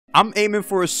I'm aiming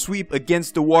for a sweep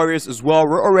against the Warriors as well.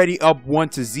 We're already up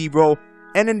 1-0.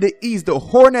 And in the East, the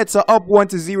Hornets are up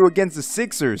 1-0 against the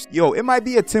Sixers. Yo, it might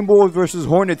be a Timberwolves versus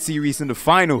Hornets series in the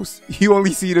finals. You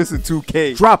only see this in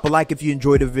 2K. Drop a like if you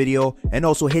enjoyed the video, and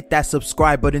also hit that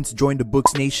subscribe button to join the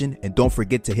Bouks Nation, and don't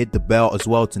forget to hit the bell as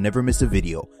well to never miss a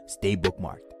video. Stay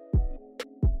bookmarked.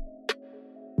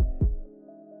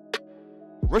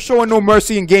 We're showing no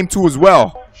mercy in game 2 as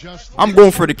well. I'm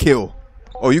going for the kill.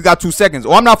 Oh, you got 2 seconds.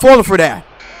 Oh, I'm not falling for that.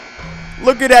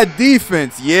 Look at that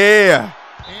defense. Yeah.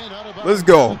 Let's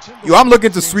go. Yo, I'm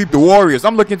looking to sweep the Warriors.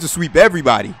 I'm looking to sweep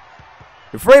everybody.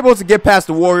 If we're able to get past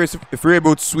the Warriors, if we're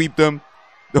able to sweep them,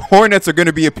 the Hornets are going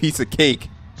to be a piece of cake.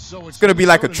 It's going to be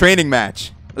like a training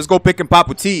match. Let's go pick and pop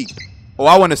with Teague. Oh,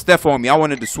 I want a Steph on me. I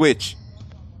wanted to switch.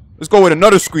 Let's go with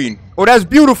another screen. Oh, that's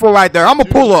beautiful right there. I'm going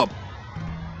to pull up.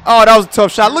 Oh, that was a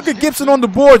tough shot. Look at Gibson on the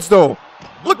boards, though.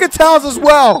 Look at Towns as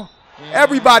well.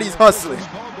 Everybody's hustling.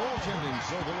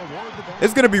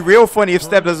 It's going to be real funny if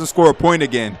Steph doesn't score a point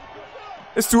again.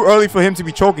 It's too early for him to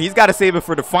be choking. He's got to save it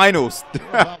for the finals.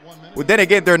 Well, then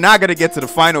again, they're not going to get to the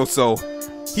finals, so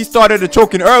he started the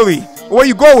choking early. Where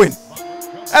you going?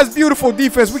 That's beautiful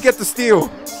defense. We get the steal.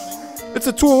 It's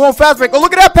a 2-on-1 fast break. Oh,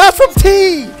 look at that pass from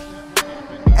Teague.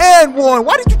 And one.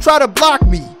 Why did you try to block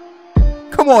me?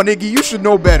 Come on, Iggy. You should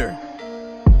know better.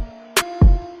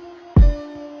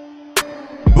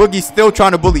 Boogie's still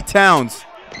trying to bully Towns.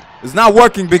 It's not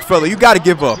working, big fella. You got to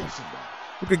give up.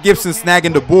 Look at Gibson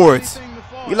snagging the boards.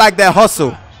 You like that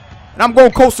hustle. And I'm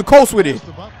going coast to coast with it.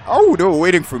 Oh, they were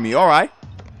waiting for me. All right.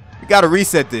 We got to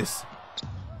reset this.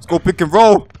 Let's go pick and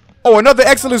roll. Oh, another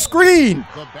excellent screen.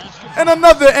 And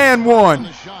another and one.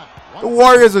 The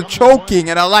Warriors are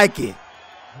choking, and I like it.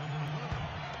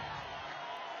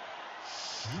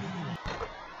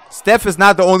 Steph is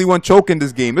not the only one choking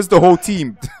this game. It's the whole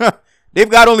team. They've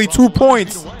got only 2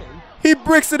 points. He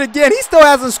bricks it again. He still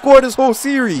hasn't scored this whole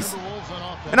series.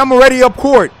 And I'm already up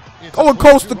court. Going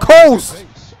coast to coast.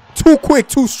 Too quick,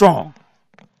 too strong.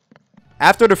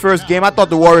 After the first game, I thought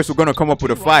the Warriors were going to come up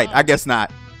with a fight. I guess not.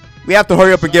 We have to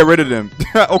hurry up and get rid of them.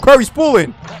 Oh, Curry's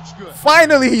pulling.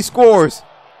 Finally, he scores.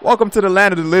 Welcome to the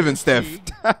land of the living, Steph.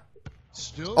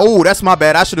 Oh, that's my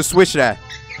bad. I should have switched that.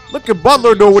 Look at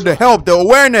Butler, though, with the help, the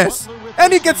awareness.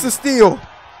 And he gets the steal.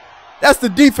 That's the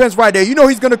defense right there. You know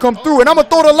he's going to come through. And I'm going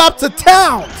to throw the lob to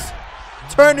Towns.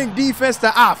 Turning defense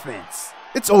to offense.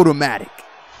 It's automatic.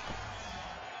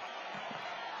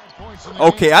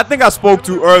 Okay, I think I spoke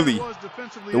too early.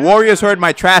 The Warriors heard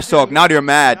my trash talk. Now they're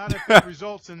mad.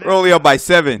 We're only up by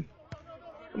 7.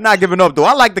 I'm not giving up, though.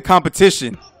 I like the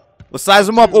competition. Let's size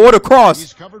him up. Oh, what a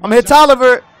cross. I'm going to hit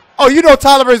Tolliver. Oh, you know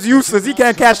Tolliver's useless. He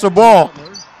can't catch the ball.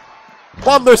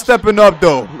 Butler stepping up,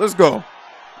 though. Let's go.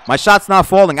 My shot's not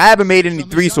falling. I haven't made any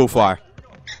 3 so far.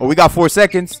 Oh, we got 4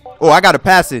 seconds. Oh, I got to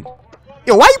pass it.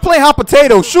 Yo, why you playing hot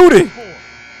potato? Shoot it.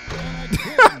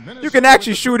 You can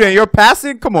actually shoot it and you're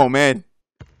passing? Come on, man.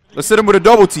 Let's hit him with a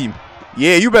double team.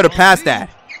 Yeah, you better pass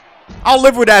that. I'll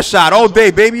live with that shot all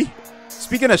day, baby.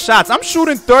 Speaking of shots, I'm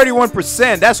shooting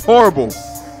 31%. That's horrible.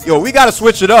 Yo, we got to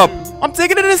switch it up. I'm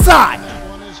taking it inside.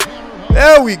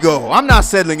 There we go. I'm not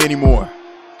settling anymore.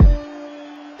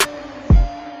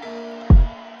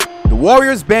 The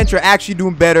Warriors bench are actually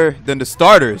doing better than the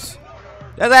starters.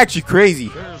 That's actually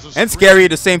crazy and scary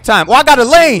at the same time. Oh, I got a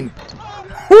lane.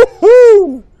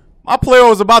 Woo-hoo. My player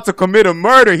was about to commit a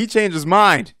murder. He changed his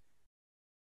mind.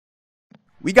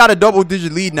 We got a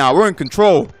double-digit lead now. We're in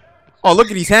control. Oh,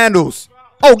 look at these handles.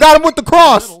 Oh, got him with the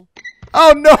cross.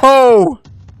 Oh, no.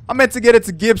 I meant to get it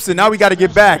to Gibson. Now we got to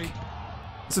get back.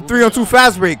 It's a 3-on-2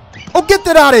 fast break. Oh, get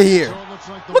that out of here.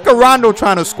 Look at Rondo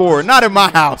trying to score. Not in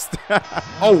my house.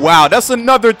 Oh, wow. That's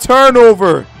another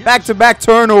turnover. Back-to-back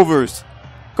turnovers.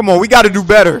 Come on. We got to do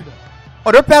better.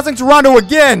 Oh, they're passing to Rondo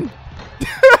again.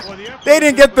 They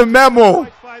didn't get the memo.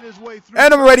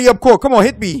 And I'm already up court. Come on,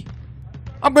 hit me.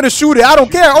 I'm going to shoot it. I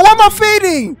don't care. Oh, am I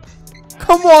fading?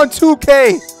 Come on,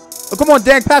 2K. Oh, come on,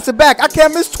 Dan, pass it back. I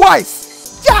can't miss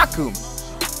twice. Yak him.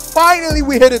 Finally,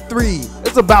 we hit a 3.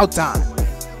 It's about time.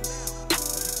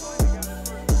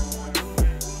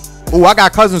 Oh, I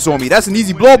got Cousins on me. That's an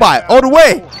easy blow by. All the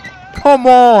way. Come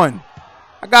on.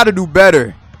 I got to do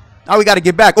better. Now we got to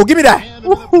get back. Oh, give me that.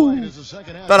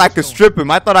 Thought I could strip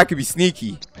him. I thought I could be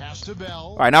sneaky.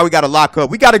 All right, now we got to lock up.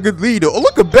 We got a good lead. Oh,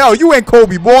 look at Bell. You ain't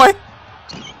Kobe, boy.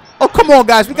 Oh, come on,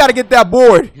 guys. We got to get that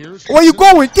board. Where you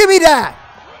going? Give me that.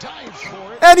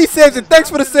 And he saves it. Thanks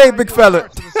for the save, big fella.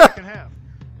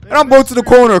 And I'm going to the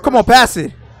corner. Come on, pass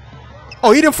it.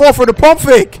 Oh, he didn't fall for the pump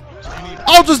fake.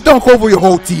 I'll just dunk over your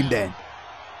whole team then.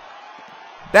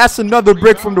 That's another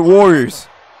brick from the Warriors.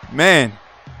 Man.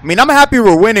 I mean, I'm happy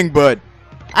we're winning, but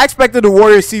I expected the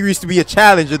Warriors series to be a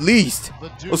challenge at least.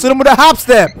 Let's hit him with a hop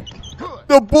step.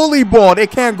 The bully ball. They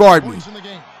can't guard me.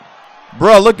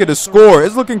 Bro, look at the score.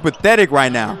 It's looking pathetic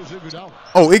right now.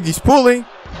 Oh, Iggy's pulling.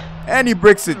 And he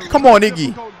bricks it. Come on,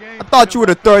 Iggy. I thought you were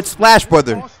the third splash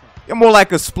brother. You're more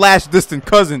like a splash distant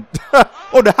cousin.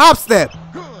 Oh, the hop step.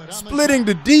 Splitting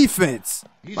the defense.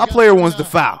 My player wants the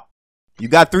foul. You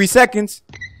got 3 seconds.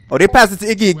 Oh, they passed it to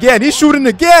Iggy again. He's shooting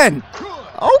again.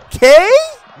 Okay.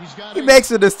 He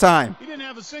makes it this time.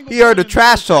 He heard the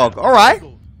trash talk. All right.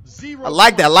 I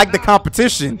like that. I like the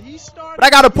competition. But I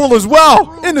got to pull as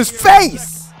well. In his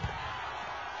face.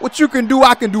 What you can do,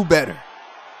 I can do better.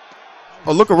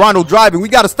 Oh, look at Rondo driving. We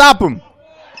got to stop him.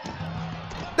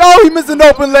 No, he missed an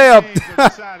open layup.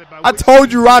 I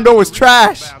told you Rondo was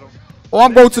trash. Oh,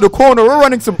 I'm going to the corner. We're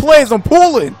running some plays. I'm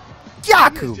pulling.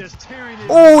 Yaku.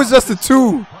 Oh, it's just a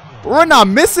 2. We're not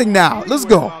missing now. Let's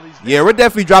go. Yeah, we're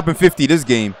definitely dropping 50 this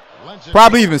game.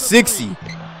 Probably even 60.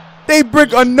 They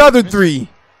brick another 3.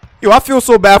 Yo, I feel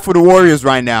so bad for the Warriors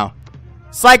right now.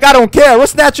 It's like I don't care. We're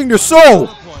snatching their soul.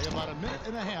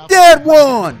 Dead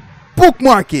one.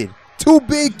 Bookmarked. Too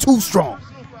big, too strong.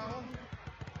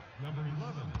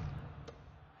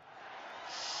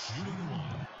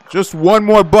 Just one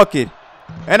more bucket.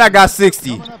 And I got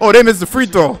 60. Oh, they missed the free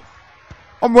throw.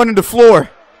 I'm running the floor.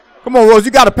 Come on, Rose.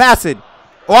 You got to pass it.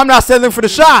 Oh, I'm not settling for the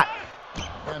shot.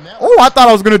 Oh, I thought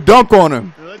I was going to dunk on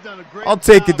him. I'll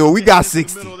take it, though. We got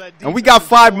 60. And we got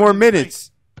 5 more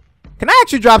minutes. Can I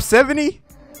actually drop 70?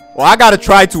 Well, I got to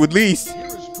try to at least.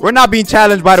 We're not being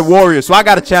challenged by the Warriors, so I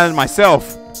got to challenge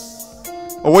myself.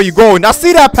 Oh, where you going? Now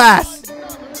see that pass.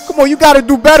 Come on, you got to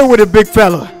do better with it, big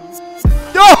fella.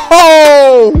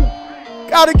 Yo!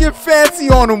 Got to get fancy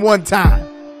on him one time.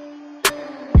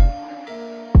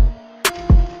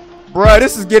 Bruh,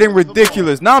 this is getting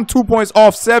ridiculous. Now I'm 2 points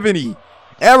off 70.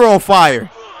 Arrow on fire.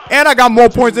 And I got more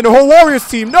points than the whole Warriors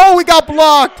team. No, we got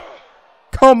blocked.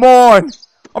 Come on.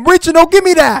 I'm reaching. No, give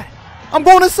me that. I'm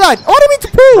going inside. Oh, I didn't mean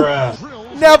to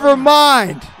pull. Never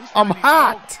mind. I'm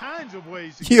hot.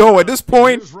 Yo, at this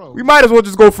point, we might as well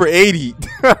just go for 80.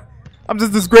 I'm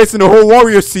just disgracing the whole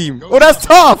Warriors team. Oh, that's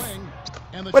tough.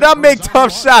 But I make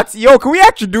tough shots. Yo, can we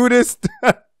actually do this?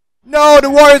 No, the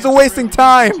Warriors are wasting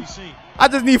time. I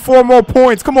just need 4 more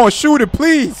points. Come on, shoot it,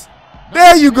 please.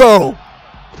 There you go.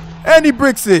 And he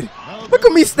bricks it. Look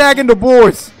at me snagging the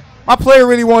boards. My player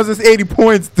really wants this 80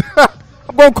 points.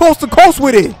 I'm going coast to coast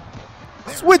with it.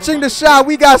 Switching the shot.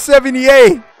 We got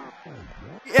 78.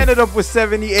 We ended up with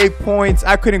 78 points.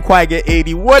 I couldn't quite get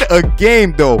 80. What a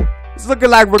game, though. It's looking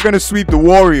like we're going to sweep the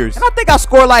Warriors. And I think I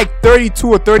scored like 32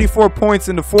 or 34 points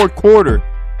in the 4th quarter.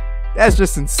 That's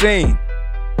just insane.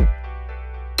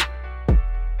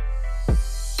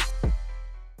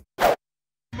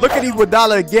 Look at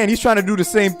Iguodala again. He's trying to do the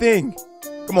same thing.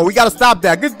 Come on, we got to stop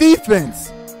that. Good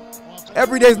defense.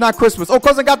 Every day's not Christmas. Oh,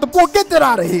 cousin got the ball. Get that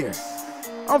out of here.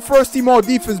 I'm first team all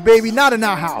defense, baby. Not in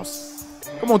our house.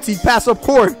 Come on, T. Pass up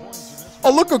court.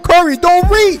 Oh, look at Curry. Don't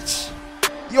reach.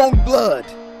 Young blood.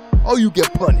 Oh, you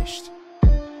get punished.